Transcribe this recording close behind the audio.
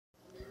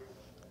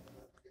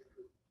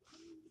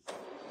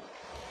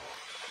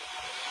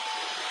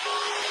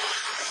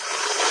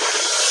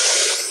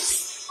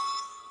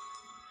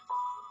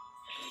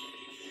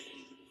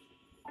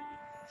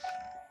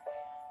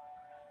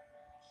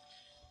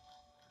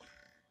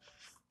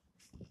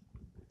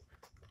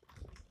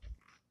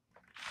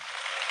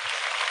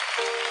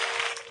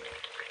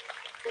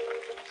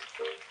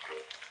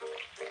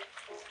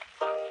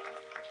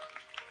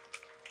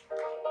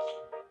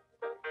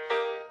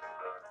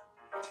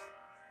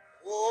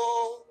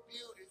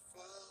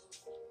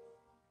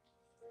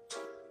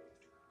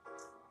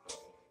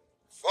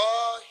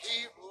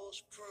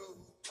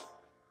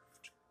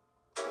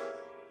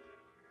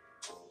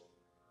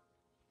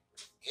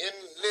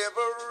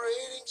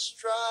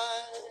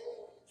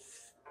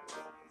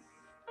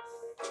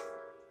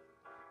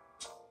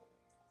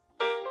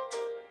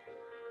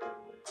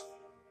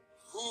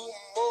Who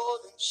more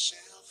than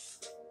self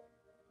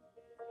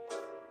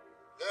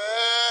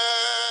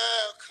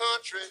their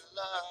country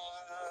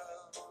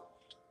loved,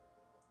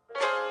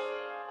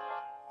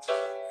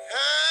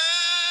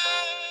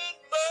 and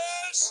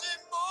mercy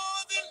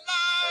more than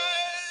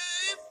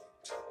life.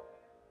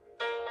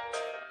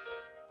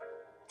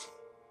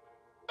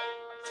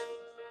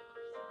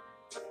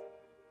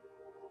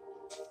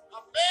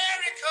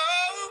 Americo,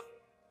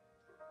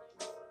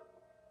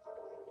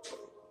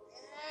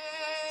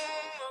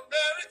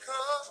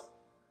 America,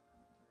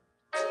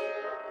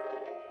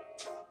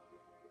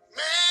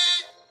 may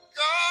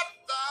God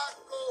thy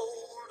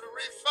gold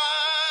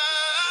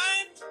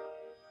refine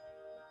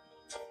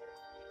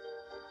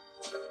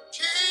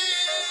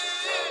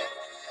till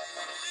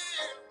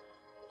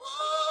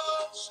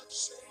world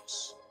success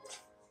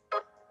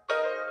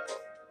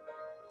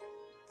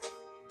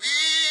be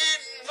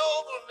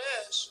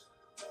nobleness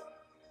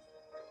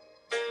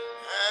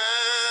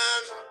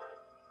and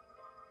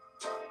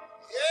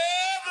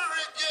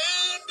every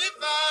gain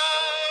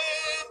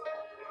divine.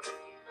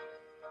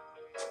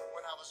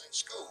 When I was in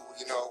school,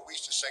 you know, we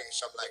used to sing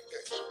something like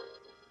this.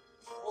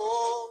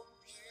 Oh,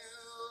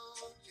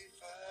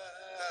 beautiful,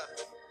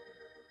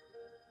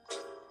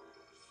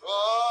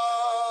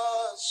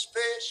 oh,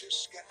 spacious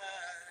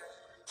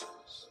skies,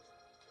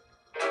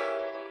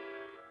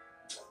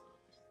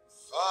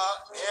 far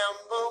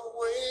amber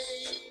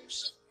waves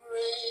of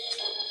grain,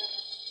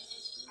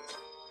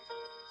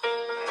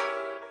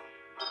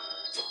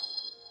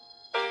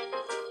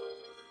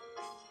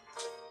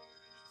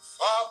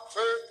 far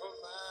purple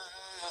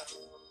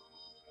mountain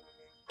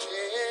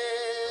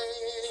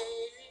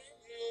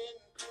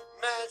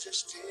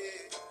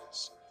majesties,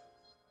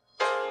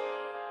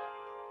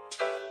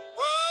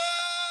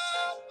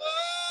 above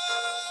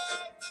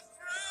the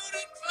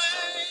fruited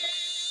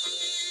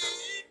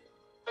plain.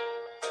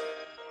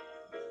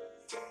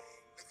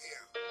 Look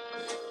here,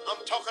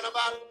 I'm talking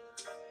about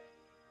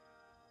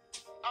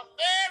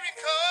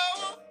Americo,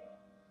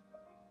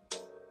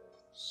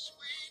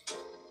 sweet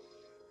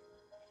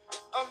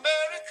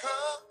America.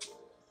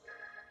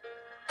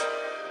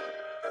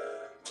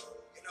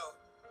 You know,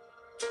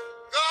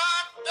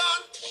 God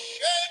done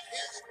shed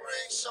his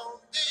grace on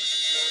thee.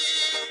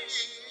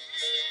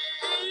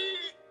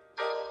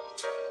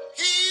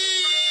 He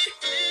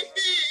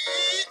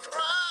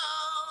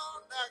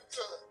crowned thy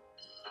good.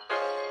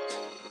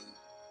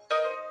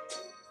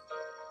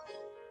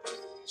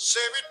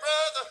 Save it,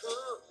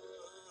 brotherhood,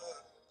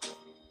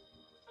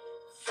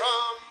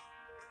 from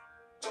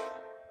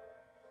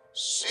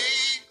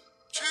sea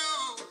to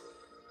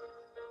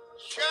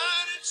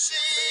shining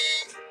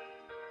sea.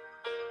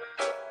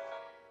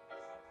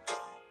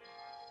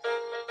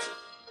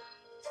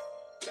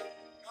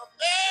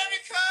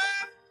 America,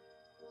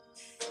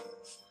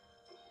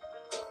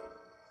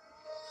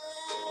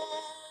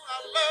 I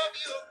love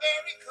you,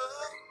 America,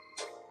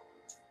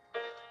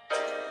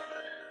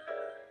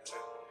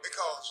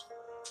 because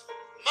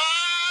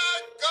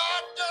my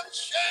God done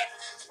shed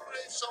his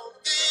grace on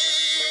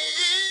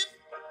thee,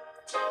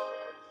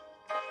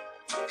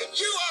 and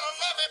you ought to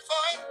love him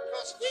for it,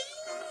 because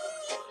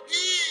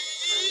he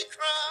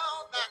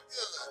crowned thy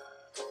good.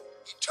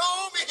 He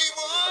told me he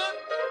would.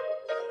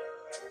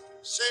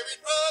 Save it,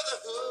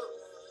 brotherhood,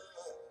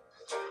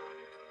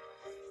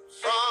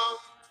 from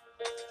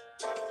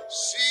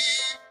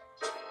sea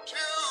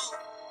to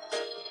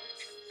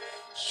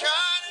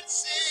shining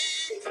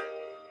sea.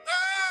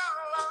 Oh,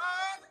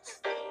 Lord.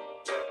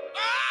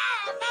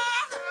 Oh,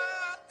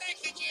 Lord. Thank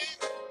you,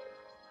 Jesus.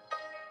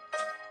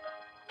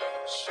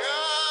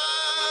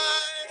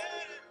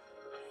 Shining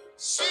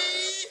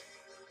sea.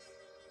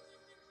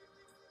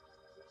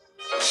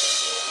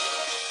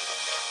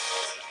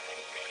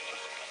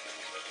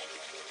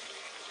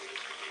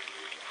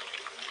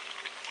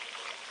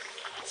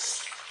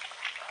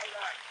 All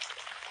right.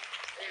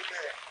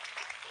 Amen.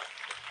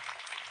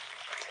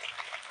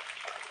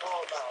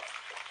 Oh, Lord.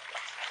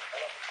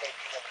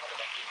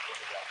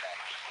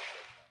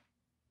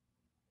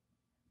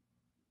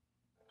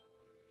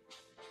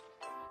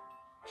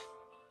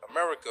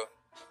 America,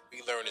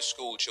 we learn in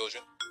school,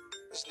 children,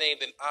 is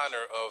named in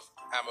honor of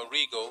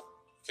Amerigo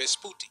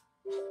Vespucci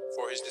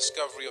for his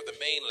discovery of the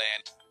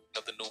mainland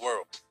of the New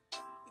World.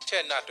 We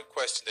tend not to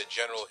question the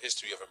general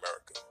history of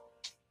America.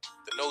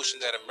 The notion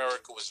that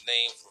America was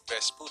named for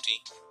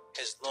Vespucci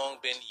has long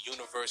been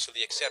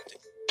universally accepted,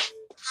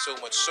 so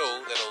much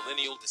so that a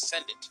lineal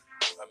descendant,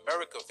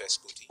 Americo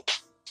Vespucci,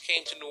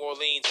 came to New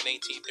Orleans in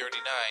 1839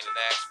 and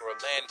asked for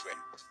a land grant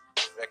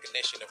in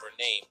recognition of her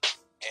name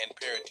and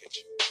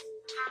parentage.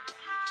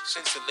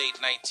 Since the late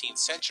 19th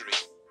century,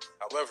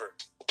 however,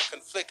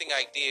 conflicting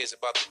ideas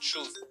about the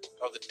truth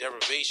of the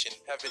derivation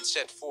have been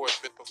set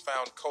forth with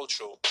profound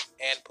cultural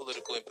and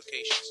political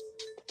implications.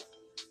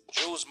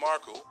 Jules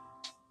Marcou,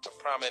 a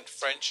prominent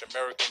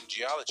French-American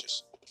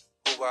geologist,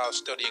 who while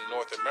studying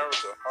North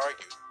America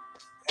argued,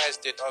 as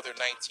did other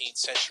 19th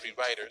century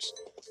writers,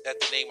 that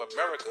the name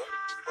America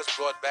was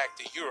brought back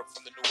to Europe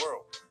from the New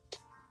World,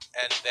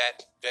 and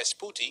that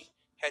Vespucci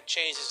had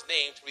changed his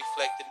name to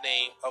reflect the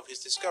name of his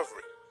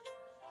discovery.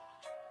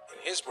 In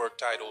his work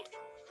titled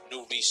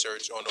New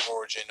Research on the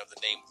Origin of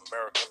the Name of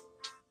America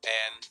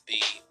and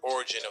the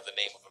Origin of the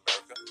Name of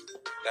America,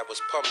 that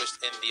was published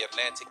in the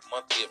Atlantic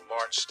Monthly of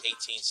March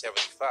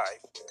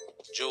 1875,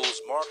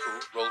 Jules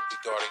Marcoux wrote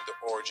regarding the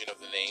origin of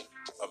the name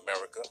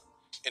America,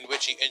 in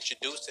which he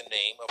introduced the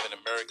name of an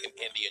American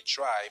Indian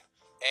tribe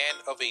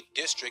and of a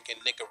district in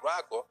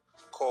Nicaragua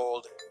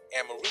called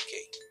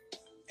Americo,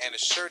 and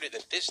asserted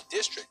that this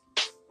district,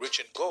 rich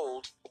in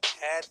gold,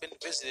 had been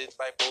visited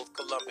by both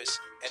Columbus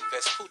and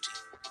Vespucci,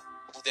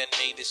 who then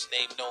made this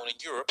name known in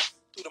Europe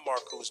through the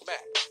Marcoux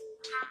map.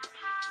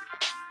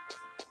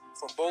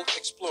 For both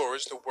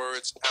explorers, the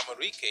words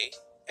Amerique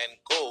and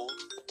gold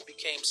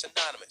became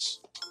synonymous.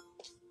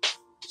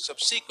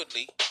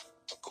 Subsequently,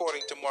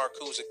 according to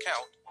Marcoux'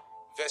 account,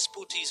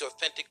 Vespucci's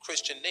authentic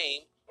Christian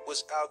name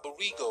was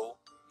Alberigo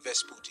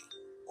Vespucci,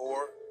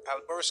 or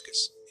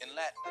Alberscus in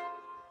Latin,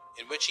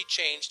 in which he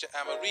changed to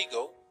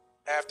Amerigo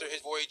after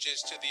his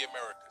voyages to the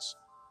Americas,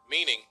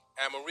 meaning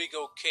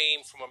Amerigo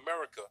came from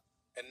America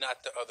and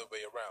not the other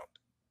way around.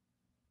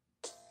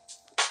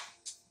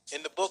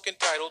 In the book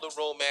entitled The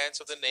Romance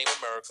of the Name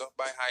America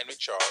by Heinrich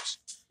Charles,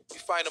 we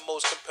find a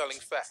most compelling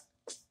fact,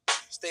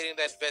 stating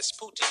that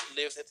Vespucci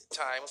lived at the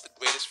time of the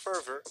greatest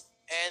fervor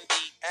and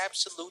the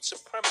absolute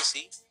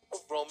supremacy of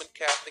Roman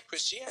Catholic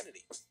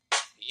Christianity.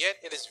 Yet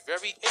it is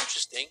very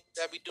interesting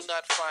that we do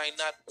not find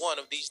not one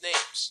of these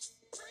names.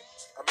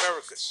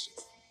 Americus,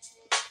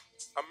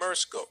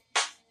 Americo,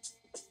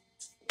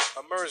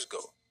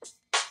 Amerigo,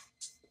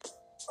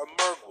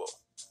 Amerigo,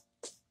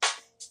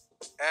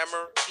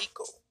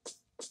 Americo,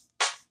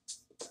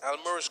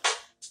 Almersco,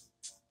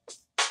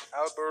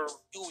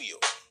 Alberuyo,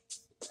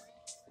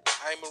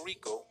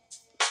 Imerico,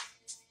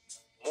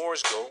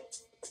 Morsgo,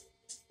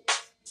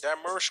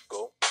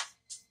 Damershko,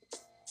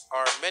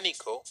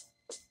 Armenico,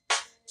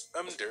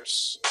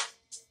 Umders,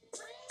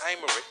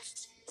 Imeric,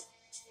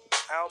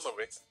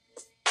 Almeric,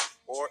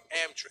 or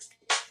Amdric,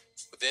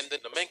 within the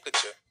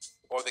nomenclature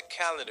or the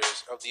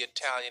calendars of the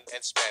Italian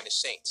and Spanish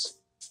saints.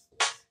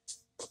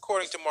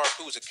 According to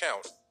Marcoux'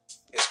 account,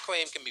 his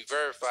claim can be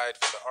verified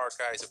from the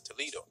archives of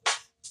Toledo,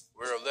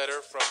 where a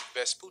letter from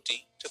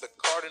Vespucci to the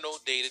cardinal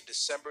dated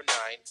December 9,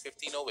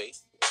 1508,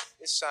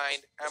 is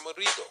signed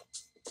Amerigo,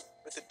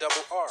 with a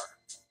double R,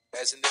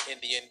 as in the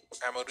Indian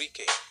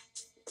Amerique,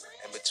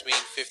 and between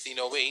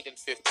 1508 and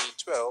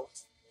 1512,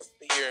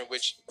 the year in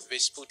which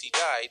Vespucci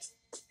died,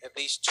 at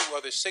least two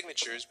other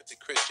signatures with the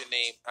Christian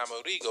name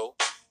Amerigo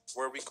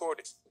were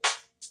recorded.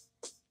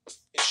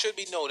 It should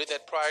be noted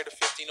that prior to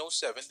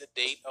 1507, the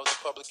date of the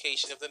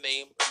publication of the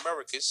name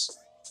Americus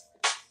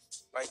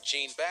by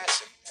Jean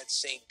Basson at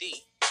St.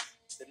 D,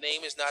 the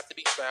name is not to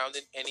be found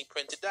in any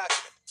printed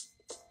document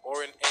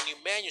or in any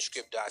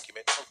manuscript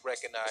document of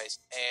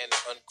recognized and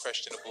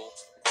unquestionable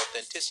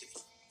authenticity.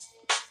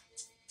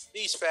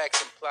 These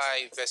facts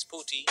imply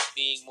Vespucci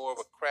being more of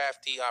a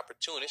crafty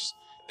opportunist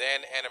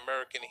than an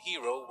American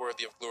hero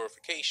worthy of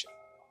glorification.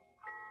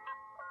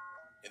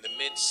 In the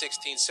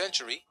mid-16th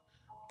century,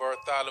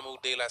 Bartholomew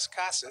de las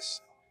Casas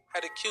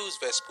had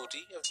accused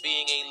Vespucci of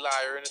being a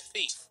liar and a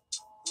thief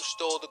who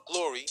stole the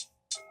glory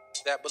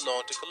that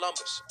belonged to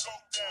Columbus.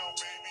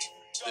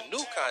 The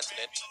new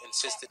continent,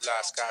 insisted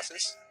Las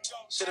Casas,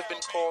 should have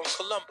been called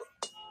Columba,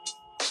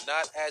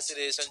 not as it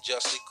is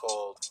unjustly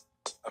called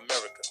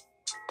America.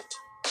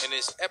 In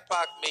his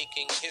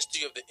epoch-making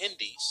History of the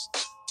Indies,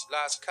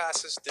 Las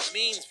Casas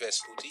demeans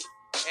Vespucci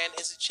and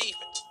his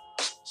achievement,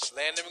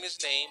 slandering his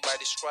name by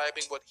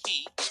describing what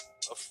he,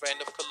 a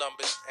friend of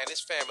Columbus and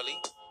his family,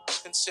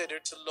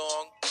 considered the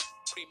long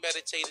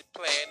premeditated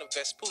plan of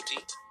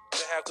Vespucci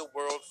to have the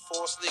world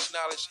falsely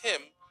acknowledge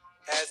him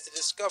as the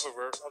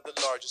discoverer of the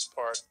largest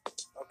part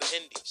of the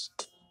Indies.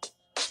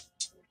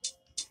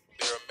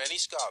 There are many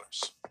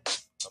scholars,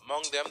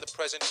 among them the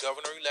present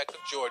governor-elect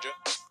of Georgia,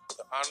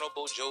 the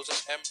Honorable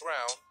Joseph M.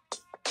 Brown,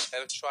 that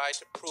have tried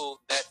to prove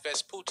that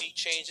Vespucci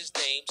changed his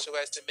name so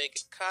as to make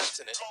it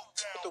consonant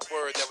with the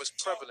word that was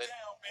prevalent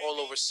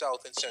all over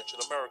South and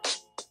Central America.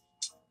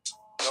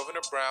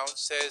 Governor Brown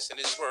says in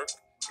his work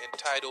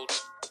entitled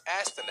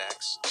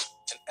Astyanax,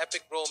 an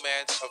epic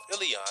romance of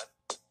Ilion,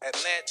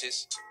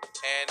 Atlantis,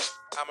 and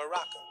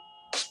America,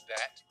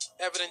 that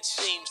evidence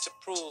seems to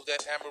prove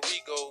that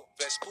Amerigo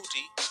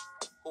Vespucci,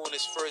 who in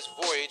his first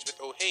voyage with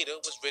Ojeda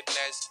was written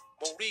as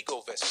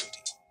Morigo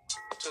Vespucci,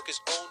 took his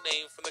own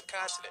name from the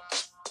continent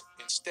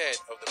instead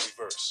of the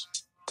reverse.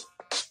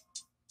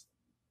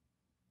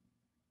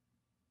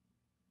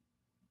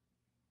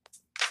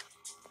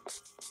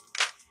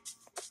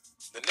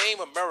 The name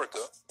America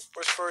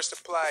was first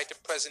applied to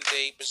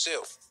present-day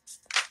Brazil,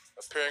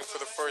 appearing for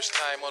the first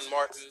time on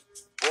Martin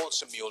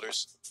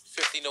Waldseemüller's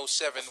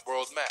 1507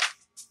 world map,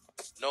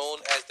 known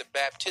as the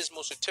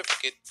baptismal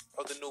certificate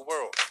of the New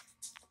World,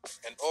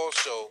 and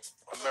also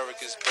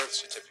America's birth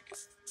certificate.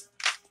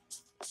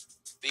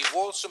 The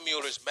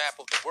Waldseemüller's map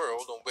of the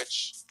world, on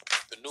which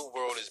the New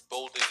World is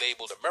boldly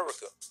labeled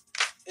America,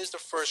 is the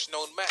first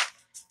known map,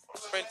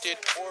 printed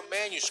or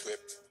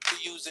manuscript,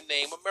 to use the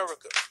name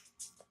America,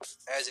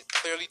 as it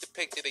clearly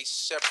depicted a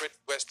separate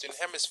Western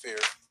Hemisphere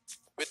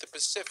with the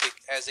Pacific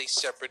as a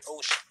separate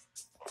ocean.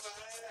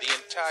 The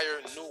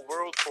entire New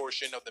World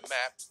portion of the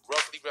map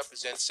roughly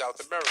represents South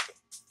America,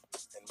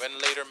 and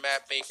when later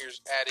map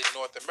makers added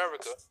North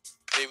America,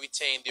 they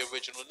retained the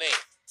original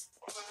name.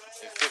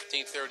 In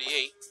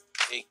 1538,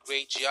 a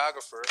great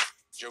geographer,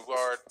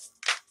 Gerard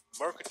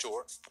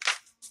Mercator,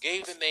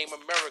 gave the name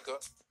America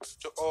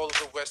to all of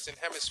the Western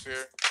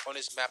Hemisphere on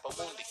his Mappa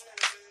Mundi.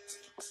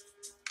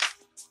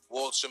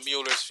 Walter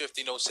Muller's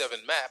 1507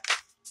 map,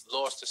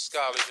 lost to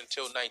scholars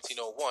until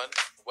 1901,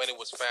 when it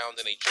was found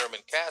in a German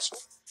castle,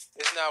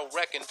 is now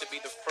reckoned to be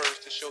the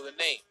first to show the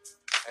name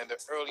and the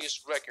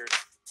earliest record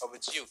of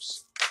its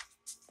use.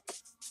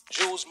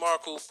 Jules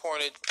Marcou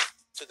pointed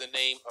to the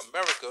name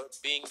America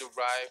being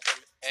derived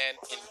from an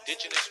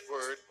indigenous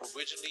word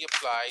originally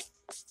applied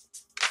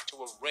to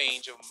a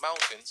range of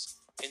mountains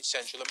in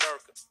Central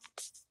America.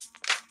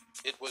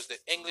 It was the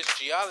English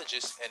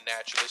geologist and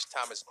naturalist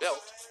Thomas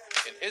Belt,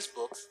 in his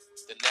book,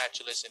 The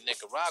Naturalist in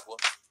Nicaragua,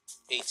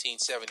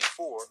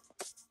 1874,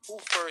 who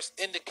first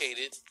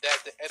indicated that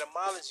the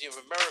etymology of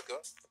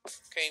America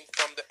came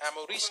from the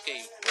Amorisque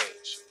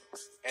range,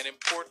 an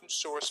important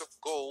source of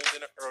gold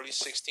in the early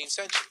 16th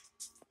century.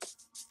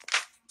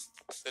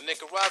 The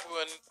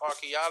Nicaraguan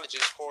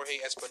archaeologist Jorge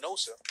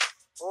Espinosa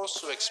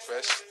also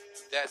expressed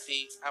that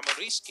the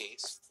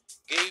Amorisques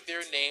gave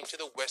their name to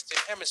the Western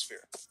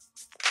Hemisphere,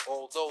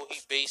 although he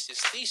based his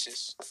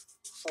thesis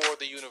for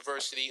the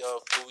University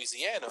of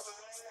Louisiana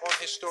on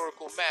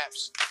historical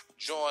maps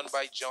drawn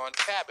by John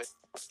Cabot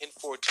in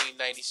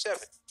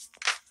 1497,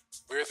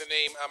 where the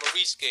name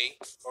Amorisque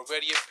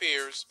already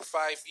appears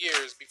 5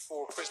 years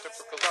before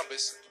Christopher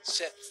Columbus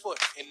set foot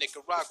in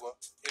Nicaragua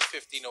in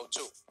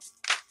 1502.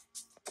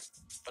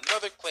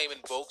 Another claim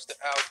invokes the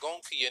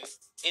Algonquin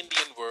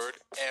Indian word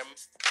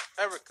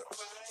Americo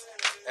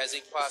as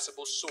a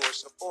possible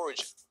source of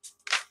origin.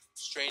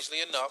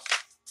 Strangely enough,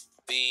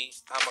 the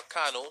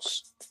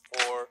Americanos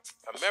or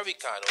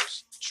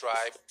Americanos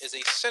tribe is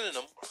a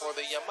synonym for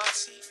the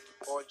Yamasi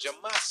or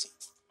Jamasi,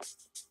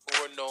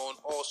 who are known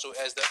also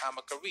as the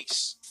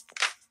Amacaris.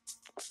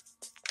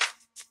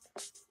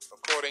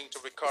 According to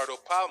Ricardo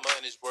Palma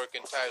in his work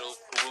entitled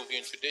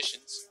Peruvian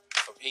Traditions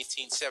of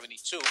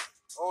 1872,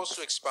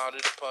 also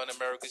expounded upon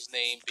America's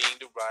name being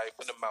derived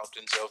from the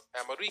mountains of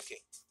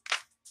Amerique.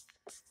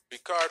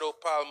 Ricardo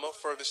Palma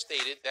further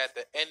stated that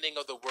the ending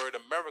of the word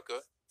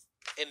America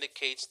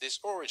indicates this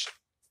origin.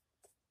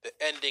 The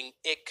ending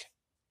ik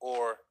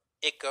or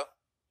ika,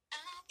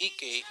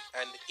 ike,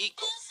 and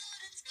iko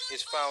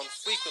is found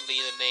frequently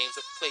in the names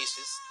of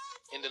places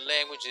in the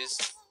languages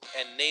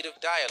and native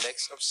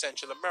dialects of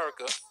Central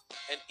America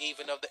and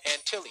even of the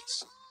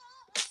Antilles,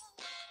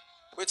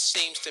 which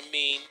seems to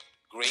mean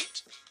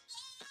great,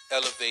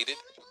 elevated,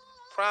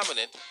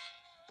 prominent,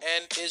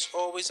 and is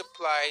always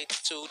applied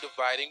to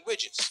dividing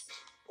ridges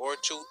or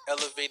to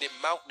elevated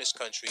mountainous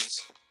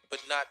countries,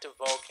 but not to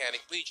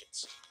volcanic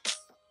regions.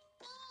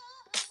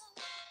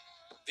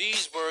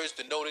 These words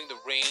denoting the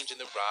range in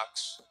the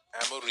rocks,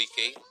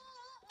 Amerique,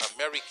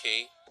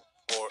 Amerique,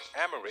 or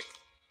Amérique,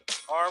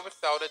 are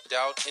without a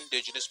doubt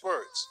indigenous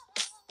words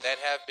that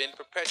have been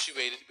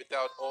perpetuated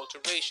without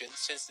alteration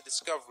since the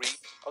discovery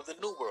of the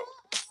New World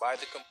by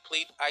the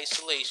complete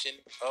isolation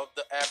of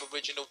the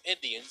Aboriginal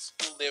Indians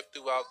who lived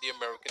throughout the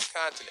American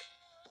continent,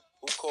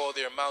 who call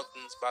their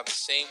mountains by the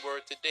same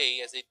word today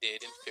as they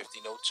did in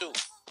 1502,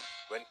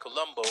 when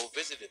Colombo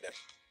visited them.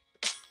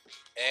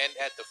 And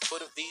at the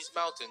foot of these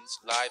mountains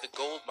lie the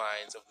gold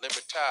mines of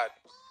Libertad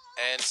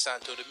and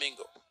Santo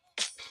Domingo.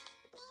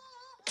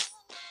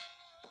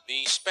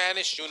 The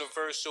Spanish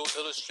Universal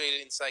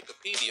Illustrated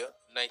Encyclopedia,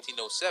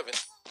 1907,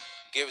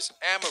 gives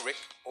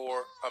Amérique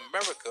or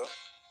America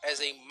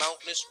as a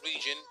mountainous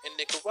region in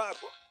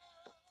Nicaragua,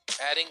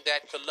 adding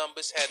that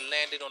Columbus had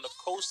landed on the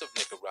coast of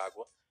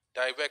Nicaragua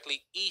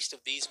directly east of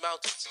these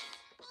mountains.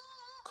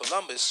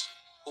 Columbus,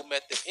 who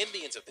met the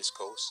Indians of this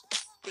coast,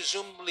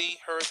 presumably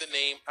heard the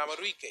name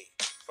Amerique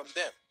from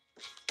them,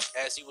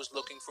 as he was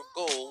looking for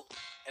gold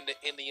and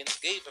the Indians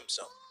gave him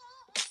some,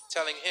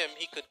 telling him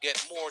he could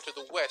get more to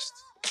the west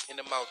in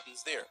the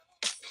mountains there.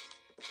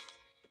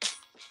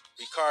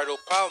 Ricardo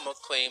Palma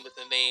claimed that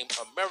the name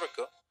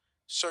America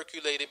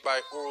circulated by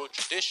oral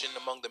tradition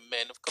among the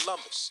men of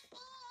Columbus.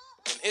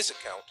 In his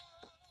account,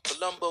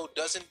 Colombo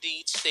does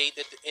indeed state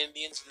that the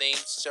Indians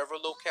named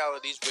several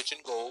localities rich in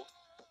gold,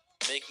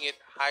 making it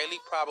highly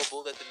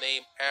probable that the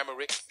name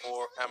Amérique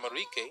or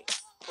Amerique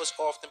was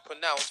often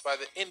pronounced by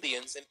the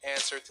Indians in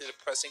answer to the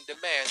pressing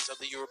demands of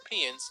the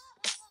Europeans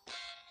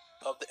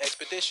of the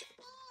expedition.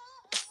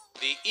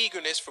 The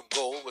eagerness for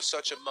gold was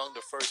such among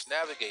the first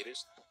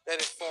navigators that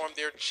it formed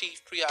their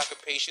chief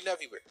preoccupation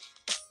everywhere,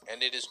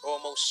 and it is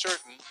almost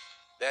certain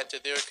that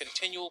to their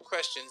continual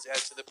questions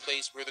as to the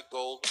place where the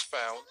gold was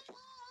found,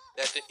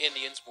 that the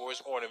Indians wore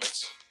as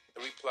ornaments,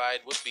 the reply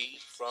would be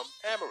from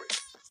Amérique,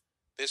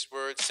 this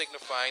word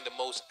signifying the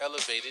most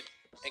elevated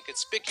and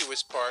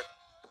conspicuous part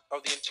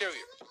of the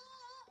interior,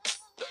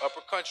 the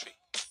upper country,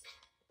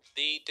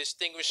 the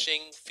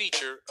distinguishing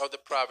feature of the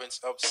province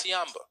of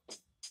Siamba.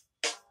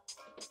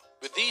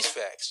 With these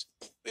facts,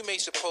 we may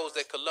suppose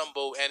that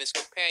Colombo and his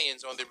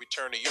companions on their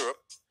return to Europe,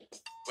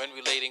 when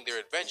relating their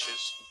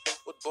adventures,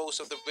 would boast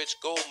of the rich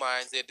gold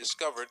mines they had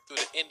discovered through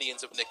the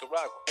Indians of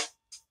Nicaragua.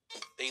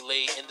 They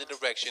lay in the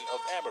direction of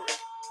America.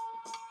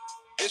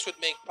 This would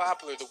make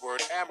popular the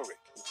word Americ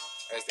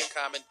as the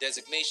common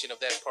designation of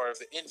that part of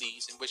the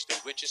Indies in which the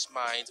richest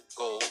mines of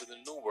gold in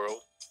the New World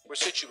were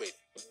situated.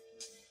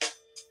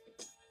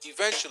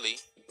 Eventually,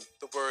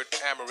 the word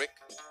Americ,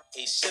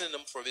 a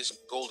synonym for this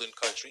golden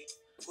country,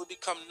 would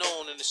become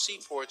known in the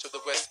seaports of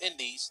the West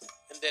Indies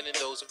and then in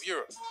those of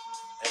Europe,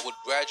 and would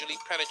gradually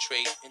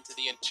penetrate into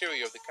the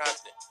interior of the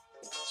continent,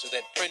 so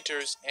that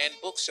printers and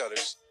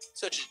booksellers,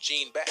 such as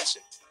Jean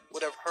Basset,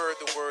 would have heard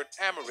the word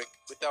Americ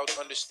without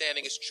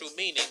understanding its true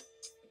meaning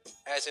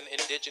as an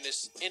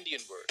indigenous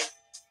Indian word,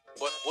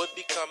 but would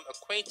become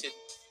acquainted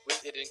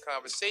with it in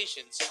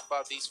conversations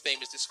about these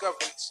famous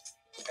discoveries,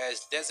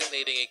 as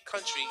designating a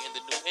country in the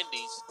New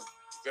Indies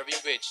very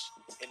rich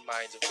in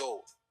mines of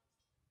gold.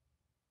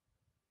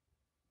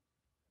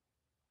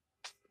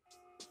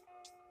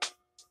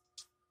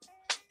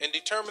 In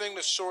determining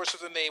the source of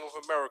the name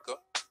of America,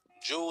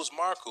 Jules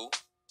Marcou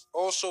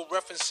also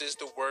references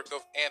the work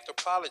of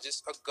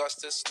anthropologist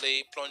Augustus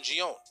Le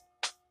Plongeon,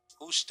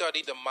 who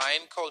studied the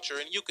Mayan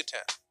culture in Yucatan,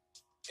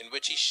 in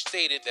which he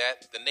stated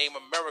that the name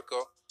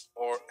America,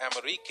 or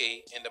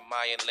Amerique in the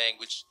Mayan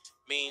language,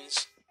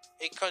 means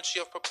a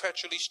country of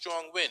perpetually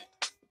strong wind,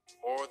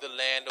 or the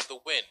land of the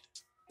wind,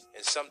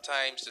 and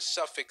sometimes the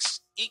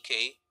suffix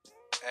ike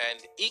and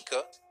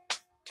ika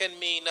can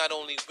mean not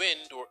only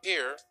wind or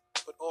air,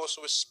 but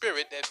also a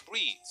spirit that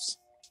breathes,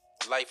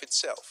 life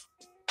itself.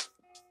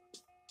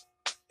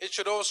 It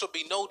should also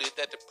be noted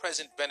that the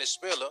present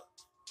Venezuela,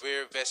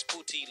 where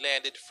Vespucci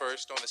landed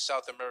first on the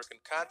South American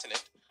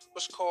continent,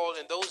 was called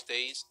in those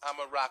days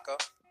Amaraca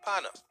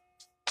Pana.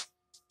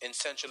 In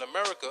Central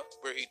America,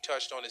 where he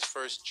touched on his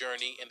first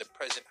journey in the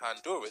present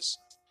Honduras,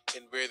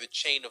 and where the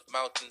chain of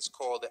mountains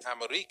called the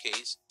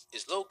Ameriques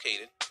is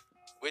located,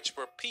 which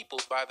were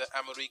peopled by the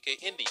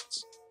Amerique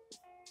Indians.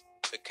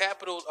 The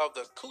capital of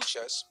the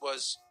Kushas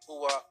was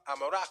Ua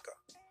Amaraca,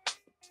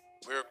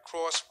 where a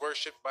cross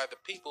worshipped by the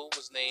people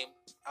was named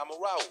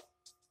Amurau.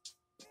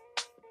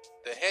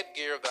 The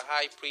headgear of the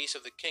high priest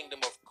of the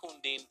kingdom of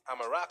Kundin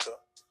Amaraca,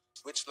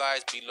 which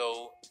lies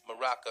below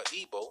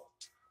Maracaibo,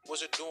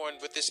 was adorned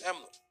with this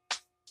emblem.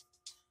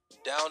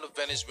 Down the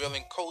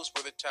Venezuelan coast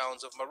were the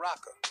towns of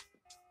Maraca,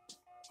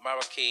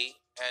 Maracay,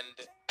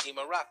 and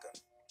Imaraca.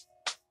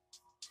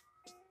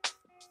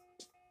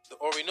 The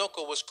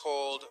Orinoco was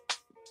called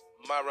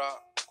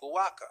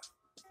Maracuaca,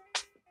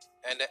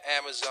 and the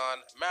Amazon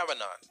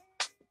Maranon.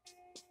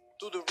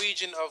 Through the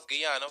region of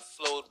Guyana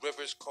flowed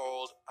rivers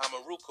called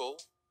Amaruco,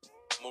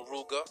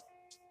 Moruga,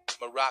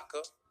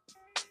 Maraca,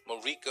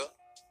 Marica,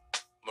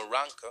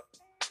 Maranca,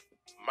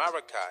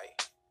 Maracay,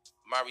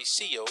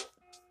 Mauricio,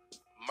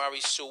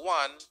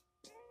 Marisuan,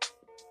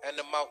 and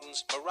the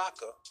mountains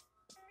Maraca,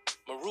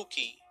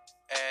 Maruki,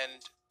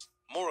 and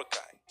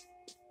Murakai.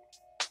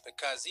 The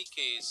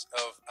caciques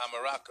of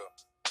Amaraca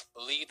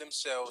believed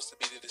themselves to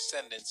be the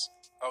descendants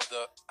of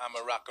the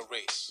Amaraca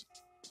race.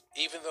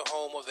 Even the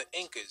home of the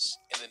Incas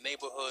in the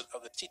neighborhood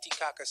of the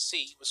Titicaca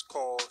Sea was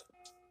called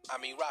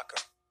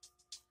Amiraca.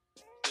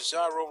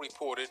 Pizarro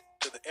reported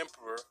to the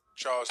Emperor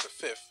Charles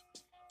V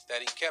that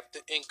he kept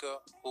the Inca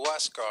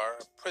Huascar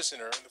a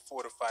prisoner in the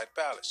fortified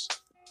palace,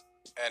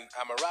 and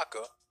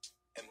Amaraca,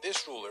 and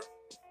this ruler,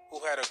 who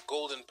had a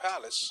golden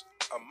palace,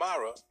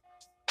 Amara,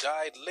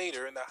 died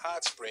later in the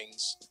hot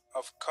springs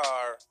of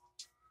Car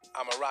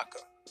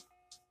Amaraca.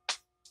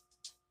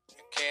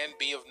 It can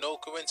be of no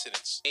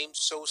coincidence. Names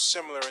so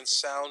similar in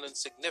sound and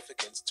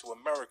significance to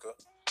America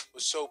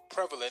was so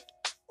prevalent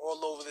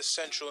all over the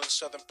central and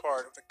southern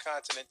part of the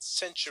continent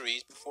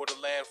centuries before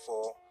the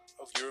landfall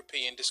of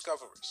European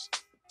discoverers.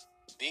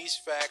 These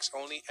facts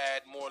only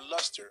add more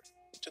luster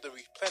to the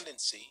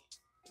resplendency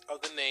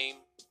of the name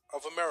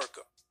of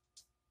America.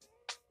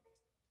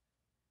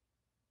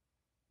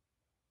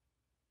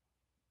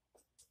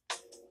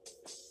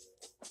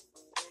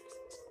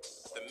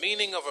 The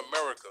meaning of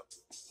America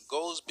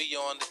goes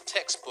beyond the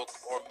textbook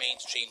or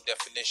mainstream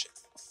definition.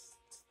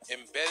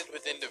 Embedded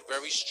within the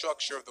very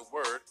structure of the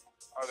word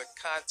are the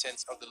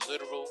contents of the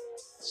literal,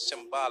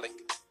 symbolic,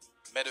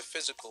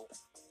 metaphysical,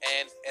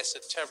 and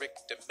esoteric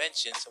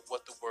dimensions of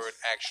what the word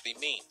actually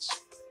means.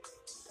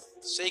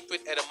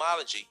 Sacred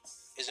etymology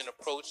is an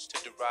approach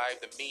to derive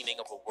the meaning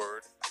of a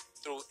word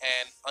through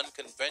an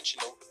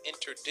unconventional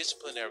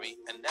interdisciplinary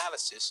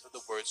analysis of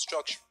the word's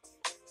structure.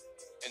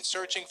 In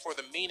searching for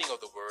the meaning of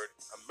the word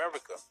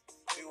America,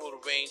 we will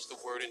arrange the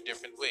word in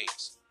different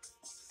ways,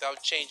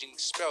 without changing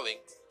spelling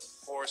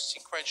or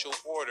sequential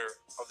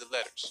order of the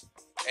letters,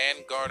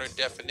 and garner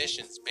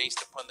definitions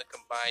based upon the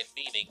combined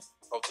meaning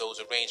of those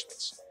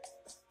arrangements.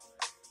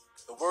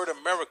 The word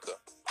America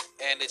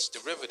and its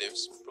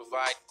derivatives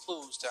provide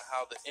clues to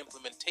how the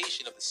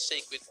implementation of the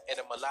sacred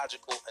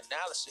etymological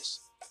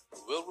analysis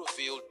will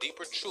reveal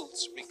deeper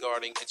truths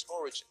regarding its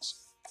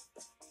origins.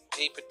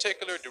 A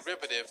particular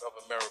derivative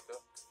of America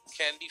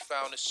can be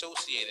found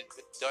associated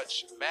with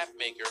Dutch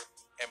mapmaker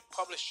and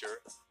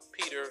publisher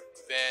Peter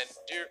van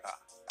der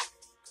Aa,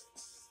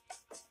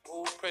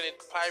 who printed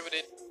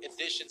pirated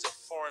editions of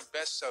foreign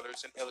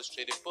bestsellers and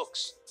illustrated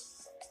books,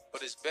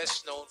 but is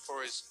best known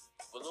for his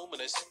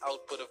voluminous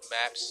output of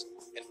maps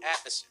and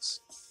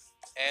atlases,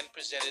 and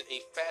presented a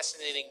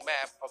fascinating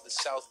map of the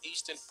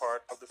southeastern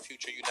part of the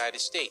future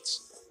United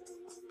States,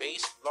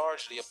 based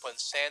largely upon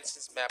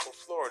Sanson's map of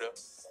Florida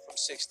from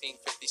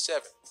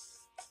 1657.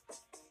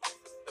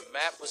 The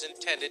map was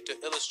intended to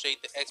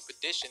illustrate the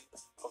expedition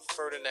of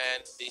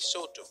Ferdinand de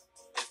Soto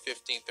in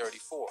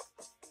 1534,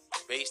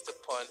 based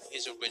upon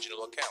his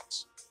original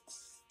accounts.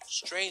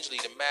 Strangely,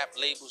 the map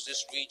labels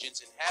this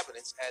region's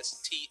inhabitants as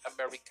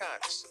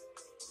ta-mericans,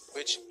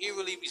 which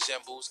eerily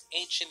resembles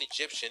ancient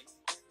Egyptian,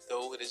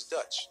 though it is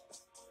Dutch.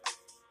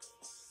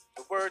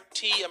 The word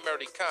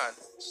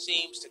ta-merican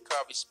seems to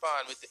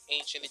correspond with the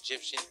ancient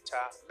Egyptian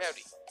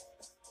ta-meri,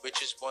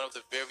 which is one of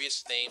the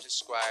various names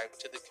ascribed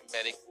to the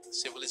Kemetic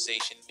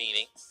civilization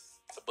meaning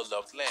the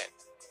beloved land.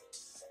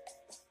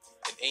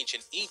 In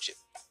ancient Egypt,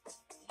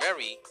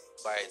 Meri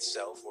by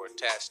itself or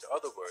attached to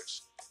other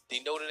words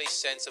denoted a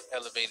sense of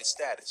elevated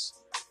status.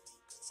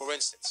 For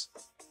instance,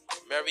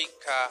 Meri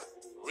Ka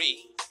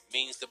Ri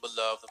means the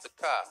beloved of the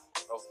Ka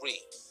of Ri,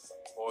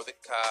 or the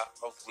Ka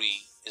of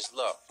Ri is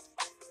loved.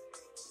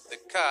 The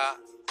Ka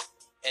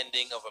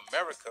ending of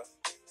America,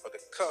 or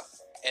the Ka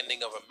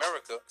ending of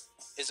America,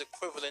 is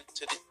equivalent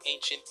to the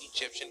ancient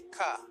Egyptian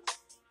Ka.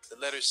 The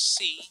letters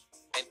C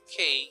and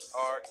K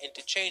are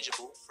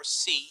interchangeable, for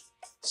C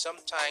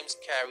sometimes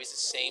carries the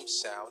same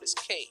sound as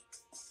K.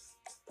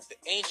 The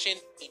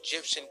ancient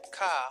Egyptian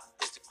Ka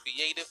is the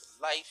creative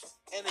life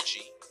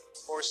energy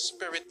or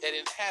spirit that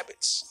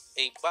inhabits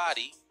a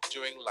body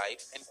during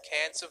life and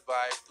can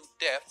survive through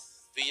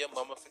death via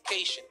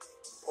mummification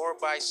or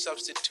by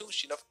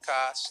substitution of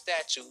Ka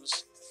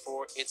statues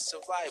for its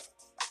survival.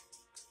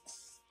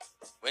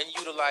 When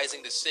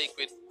utilizing the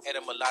sacred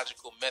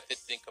etymological method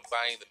in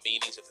combining the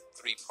meanings of the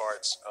three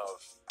parts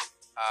of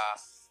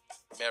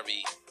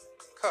America,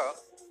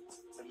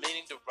 the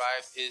meaning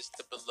derived is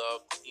the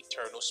beloved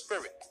eternal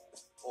spirit,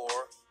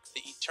 or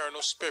the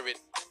eternal spirit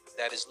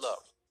that is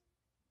love.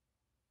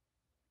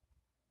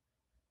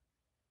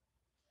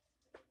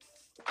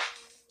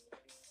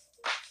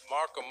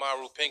 Mark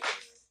Amaru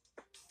Pinkham,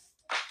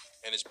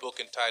 in his book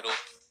entitled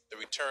The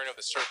Return of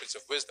the Serpents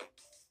of Wisdom,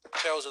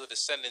 tells of the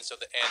descendants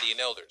of the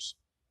Andean elders,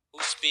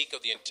 who speak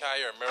of the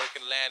entire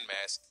American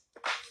landmass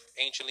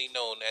anciently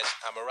known as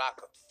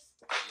America,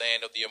 the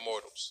land of the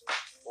immortals,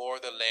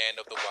 or the land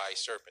of the wise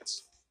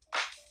serpents.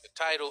 The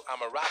title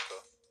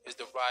America is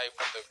derived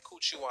from the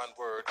Quchuan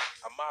word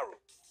Amaru,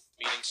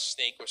 meaning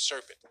snake or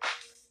serpent.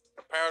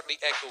 Apparently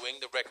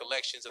echoing the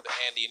recollections of the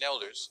Andean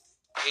elders,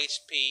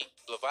 H.P.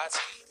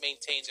 Blavatsky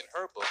maintains in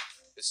her book,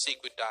 The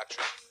Secret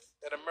Doctrine,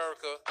 that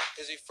America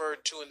is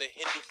referred to in the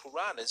Hindu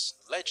Puranas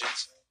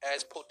legends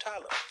as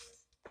Potala,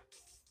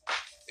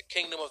 the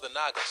kingdom of the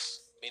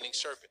Nagas, meaning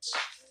serpents.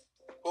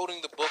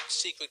 Quoting the book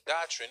Secret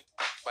Doctrine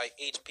by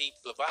H.P.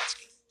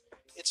 Blavatsky,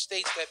 it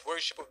states that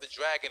worship of the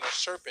dragon or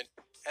serpent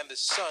and the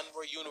sun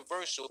were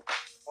universal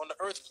on the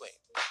earth plane.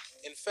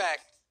 In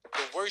fact,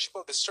 the worship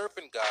of the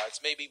serpent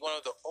gods may be one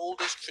of the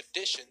oldest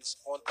traditions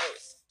on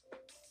earth.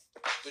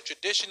 The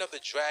tradition of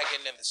the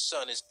dragon and the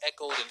sun is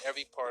echoed in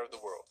every part of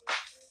the world.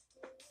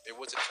 There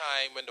was a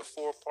time when the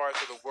four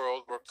parts of the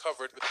world were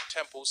covered with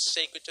temples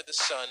sacred to the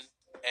sun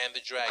and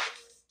the dragon,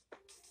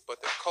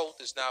 but the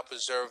cult is now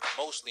preserved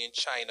mostly in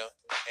China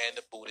and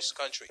the Buddhist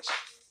countries.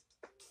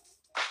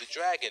 The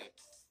dragon,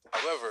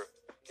 however,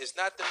 is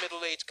not the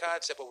middle-aged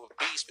concept of a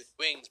beast with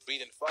wings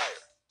breathing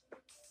fire,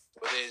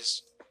 but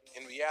is,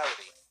 in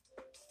reality,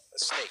 a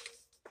snake.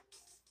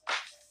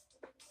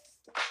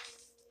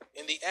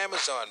 In the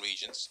Amazon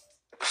regions,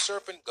 the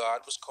serpent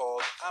god was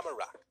called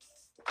Amarak.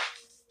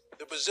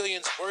 The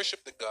Brazilians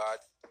worshipped the god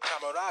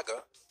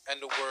ta-merica,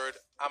 and the word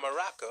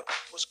America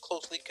was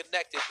closely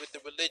connected with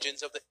the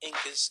religions of the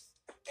Incas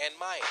and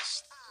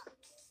Mayas.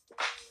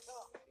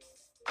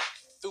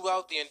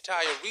 Throughout the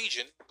entire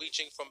region,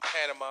 reaching from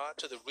Panama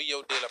to the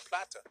Rio de la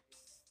Plata,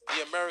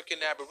 the American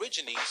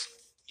Aborigines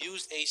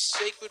used a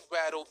sacred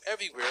rattle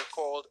everywhere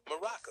called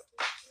maraca.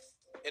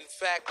 In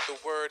fact, the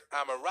word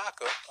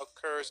America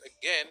occurs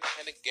again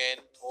and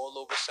again all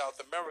over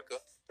South America,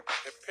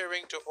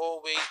 appearing to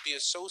always be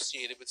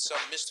associated with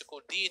some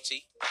mystical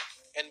deity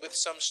and with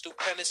some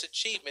stupendous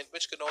achievement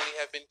which could only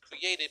have been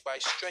created by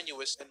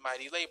strenuous and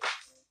mighty labor,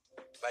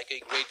 like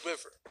a great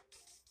river,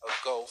 a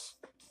gulf,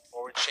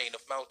 or a chain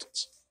of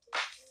mountains.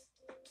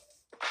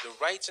 The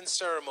rites and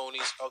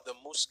ceremonies of the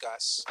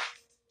Muscas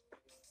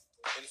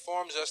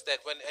informs us that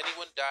when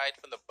anyone died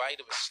from the bite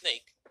of a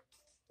snake,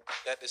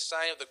 that the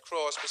sign of the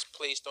cross was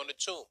placed on the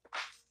tomb,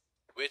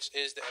 which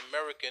is the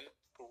American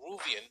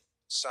Peruvian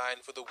sign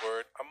for the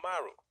word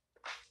Amaru.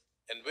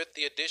 And with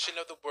the addition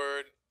of the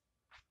word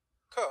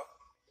Ka,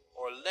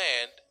 or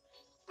land,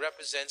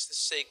 represents the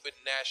sacred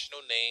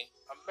national name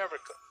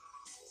America.